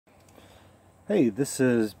Hey, this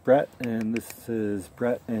is Brett, and this is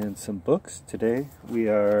Brett and some books. Today we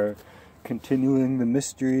are continuing the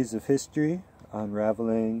mysteries of history,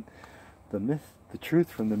 unraveling the truth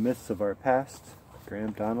from the myths of our past.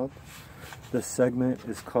 Graeme Donald. This segment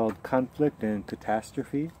is called Conflict and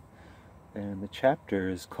Catastrophe, and the chapter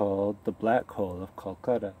is called The Black Hole of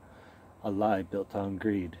Calcutta, a lie built on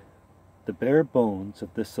greed. The bare bones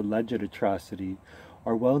of this alleged atrocity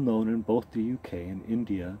are well known in both the UK and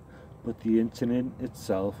India, but the incident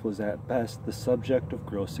itself was at best the subject of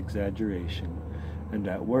gross exaggeration, and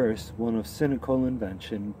at worst one of cynical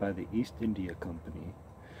invention by the East India Company.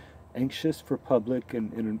 Anxious for public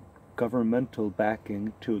and governmental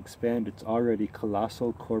backing to expand its already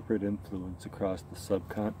colossal corporate influence across the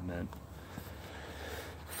subcontinent.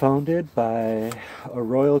 Founded by a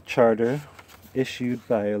royal charter issued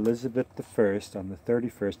by Elizabeth I on the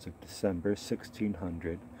 31st of December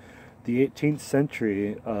 1600, the 18th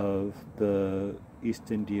century of the East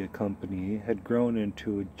India Company had grown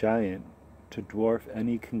into a giant to dwarf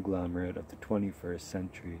any conglomerate of the 21st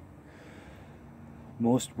century.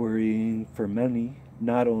 Most worrying for many,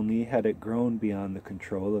 not only had it grown beyond the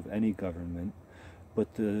control of any government,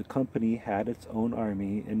 but the company had its own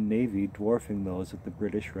army and navy dwarfing those of the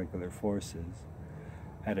British regular forces.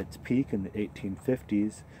 At its peak in the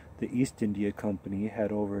 1850s, the East India Company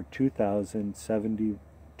had over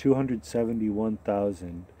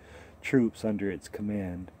 271,000 troops under its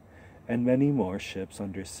command, and many more ships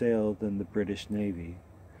under sail than the British Navy.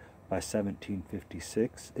 By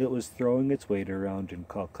 1756, it was throwing its weight around in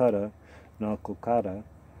Calcutta,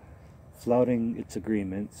 flouting its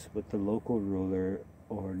agreements with the local ruler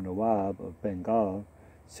or Nawab of Bengal,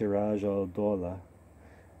 Siraj-ud-Dowlah,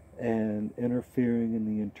 and interfering in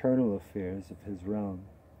the internal affairs of his realm.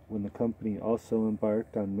 When the company also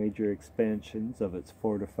embarked on major expansions of its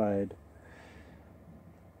fortified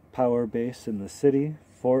power base in the city,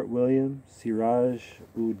 Fort William,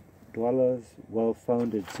 Siraj-ud-Dowlah's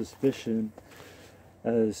well-founded suspicion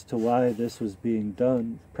as to why this was being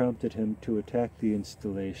done prompted him to attack the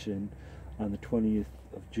installation on the 20th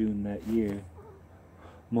of June that year.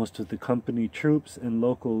 Most of the company troops and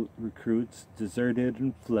local recruits deserted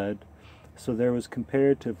and fled, so there was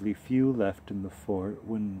comparatively few left in the fort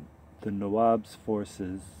when the Nawab's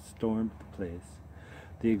forces stormed the place.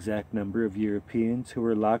 The exact number of Europeans who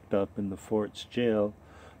were locked up in the fort's jail,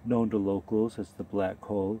 known to locals as the Black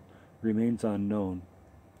Hole, remains unknown.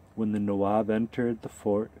 When the Nawab entered the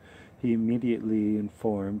fort, he immediately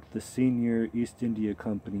informed the senior East India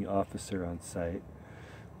Company officer on site,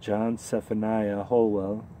 John Zephaniah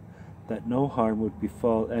Holwell, that no harm would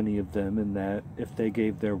befall any of them, and that, if they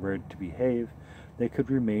gave their word to behave, they could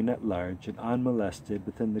remain at large and unmolested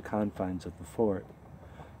within the confines of the fort.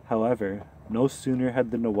 However, no sooner had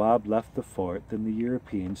the Nawab left the fort than the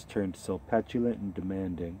Europeans turned so petulant and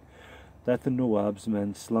demanding that the Nawab's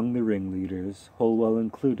men slung the ringleaders, Holwell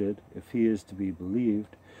included, if he is to be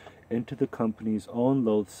believed, into the company's own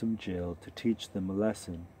loathsome jail to teach them a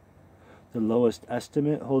lesson. The lowest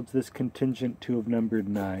estimate holds this contingent to have numbered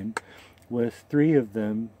 9, with 3 of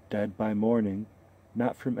them dead by morning,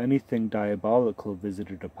 not from anything diabolical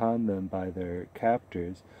visited upon them by their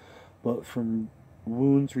captors, but from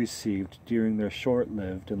wounds received during their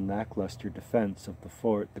short-lived and lackluster defense of the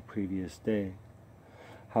fort the previous day.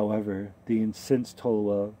 However, the incensed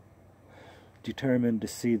Holwell, determined to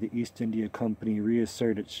see the East India Company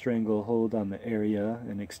reassert its stranglehold on the area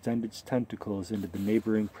and extend its tentacles into the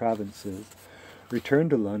neighboring provinces,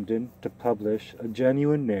 returned to London to publish a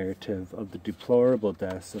genuine narrative of the deplorable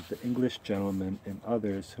deaths of the English gentlemen and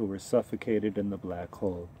others who were suffocated in the Black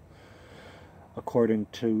Hole. According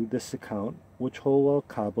to this account, which Holwell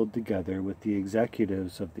cobbled together with the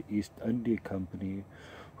executives of the East India Company,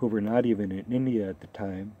 who were not even in India at the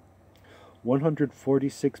time,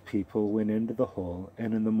 146 people went into the hole,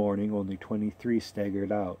 and in the morning only 23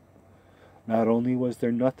 staggered out. Not only was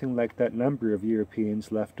there nothing like that number of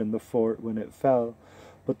Europeans left in the fort when it fell,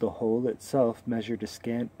 but the hole itself measured a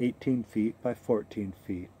scant 18 feet by 14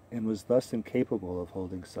 feet, and was thus incapable of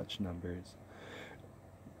holding such numbers.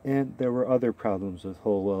 And there were other problems with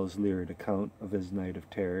Holwell's lurid account of his night of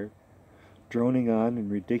terror. Droning on in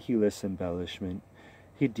ridiculous embellishment,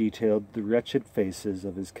 he detailed the wretched faces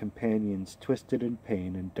of his companions twisted in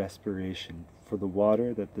pain and desperation for the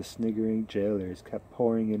water that the sniggering jailers kept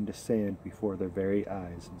pouring into sand before their very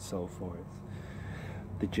eyes, and so forth.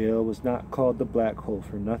 The jail was not called the Black Hole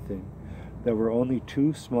for nothing. There were only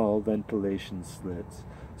 2 small ventilation slits,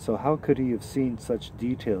 so how could he have seen such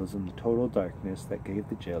details in the total darkness that gave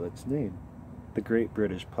the jail its name? The great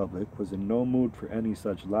British public was in no mood for any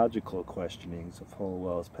such logical questionings of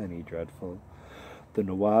Holwell's penny dreadful. The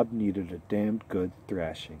Nawab needed a damned good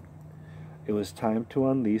thrashing. It was time to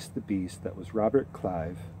unleash the beast that was Robert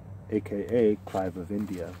Clive, aka Clive of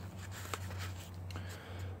India.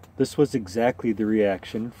 This was exactly the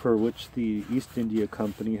reaction for which the East India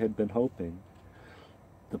Company had been hoping.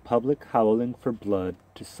 The public howling for blood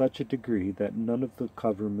to such a degree that none of the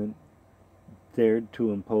government dared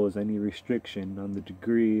to impose any restriction on the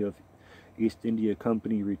degree of East India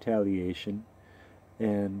Company retaliation,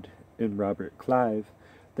 and in Robert Clive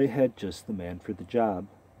they had just the man for the job.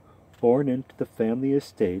 Born into the family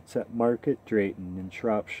estates at Market Drayton in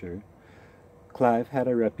Shropshire, Clive had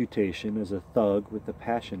a reputation as a thug with a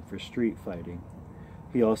passion for street fighting.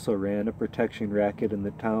 He also ran a protection racket in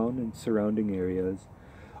the town and surrounding areas.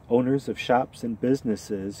 Owners of shops and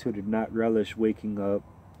businesses who did not relish waking up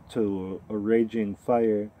to a raging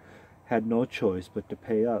fire had no choice but to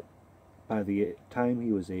pay up. By the time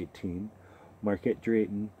he was 18, Market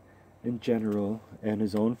Drayton in general, and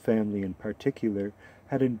his own family in particular,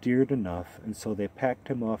 had endured enough, and so they packed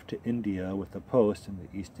him off to India with a post in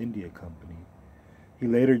the East India Company. He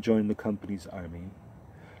later joined the company's army.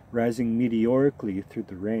 Rising meteorically through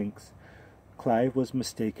the ranks, Clive was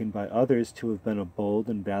mistaken by others to have been a bold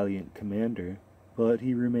and valiant commander, but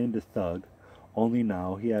he remained a thug, only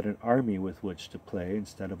now he had an army with which to play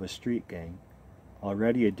instead of a street gang.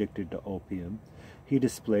 Already addicted to opium, he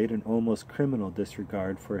displayed an almost criminal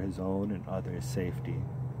disregard for his own and others' safety.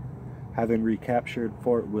 Having recaptured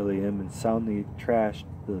Fort William and soundly trashed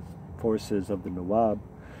the forces of the Nawab,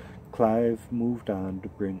 Clive moved on to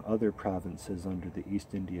bring other provinces under the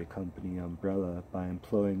East India Company umbrella by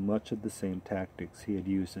employing much of the same tactics he had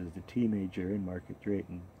used as a teenager in Market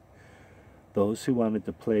Drayton. Those who wanted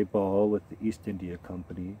to play ball with the East India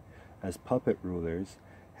Company as puppet rulers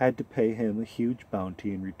had to pay him a huge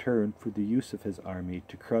bounty in return for the use of his army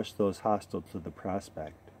to crush those hostile to the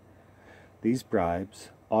prospect. These bribes,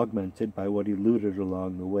 augmented by what he looted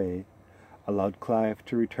along the way, allowed Clive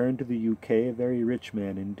to return to the UK a very rich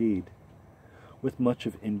man indeed. With much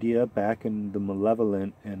of India back in the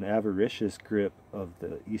malevolent and avaricious grip of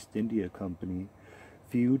the East India Company,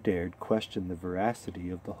 few dared question the veracity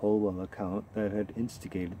of the Holwell account that had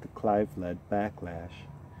instigated the Clive-led backlash.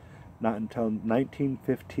 Not until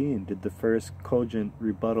 1915 did the first cogent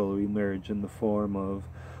rebuttal emerge in the form of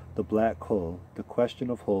The Black Hole, The Question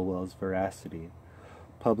of Holwell's Veracity,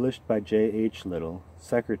 published by J. H. Little,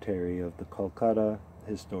 Secretary of the Calcutta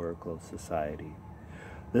Historical Society.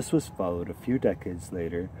 This was followed a few decades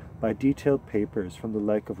later by detailed papers from the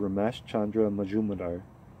like of Ramesh Chandra Majumdar,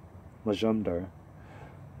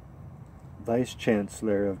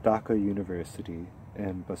 Vice-Chancellor of Dhaka University,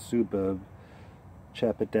 and Basubab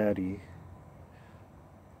Chapadati,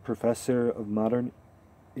 Professor of Modern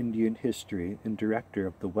Indian History and Director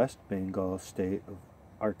of the West Bengal State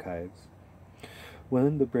Archives.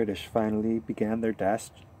 When the British finally began their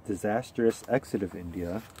disastrous exit of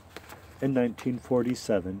India in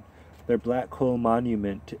 1947, their Black Hole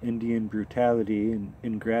monument to Indian brutality and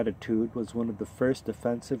ingratitude was one of the first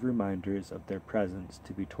offensive reminders of their presence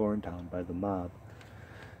to be torn down by the mob.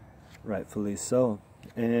 Rightfully so.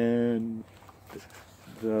 And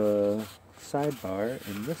the sidebar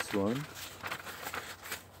in this one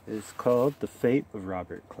is called The Fate of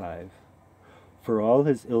Robert Clive. For all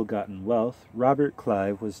his ill-gotten wealth, Robert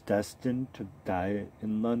Clive was destined to die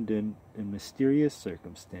in London in mysterious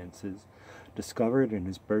circumstances, discovered in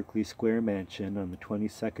his Berkeley Square mansion on the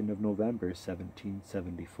 22nd of November,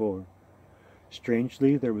 1774.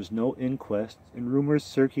 Strangely, there was no inquest, and rumors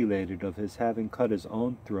circulated of his having cut his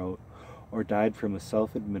own throat or died from a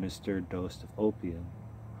self-administered dose of opium.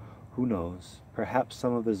 Who knows? Perhaps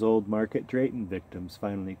some of his old Market Drayton victims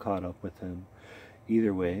finally caught up with him.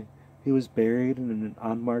 Either way, he was buried in an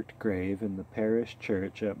unmarked grave in the parish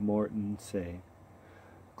church at Morton Say,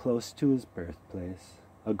 close to his birthplace.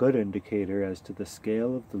 A good indicator as to the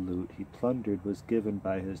scale of the loot he plundered was given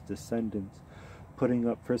by his descendants, putting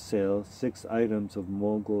up for sale 6 items of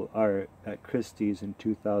Mughal art at Christie's in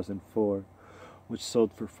 2004, which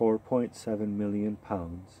sold for £4.7 million.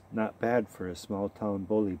 Not bad for a small-town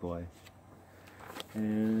bully boy.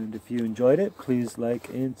 And if you enjoyed it, please like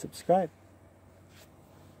and subscribe.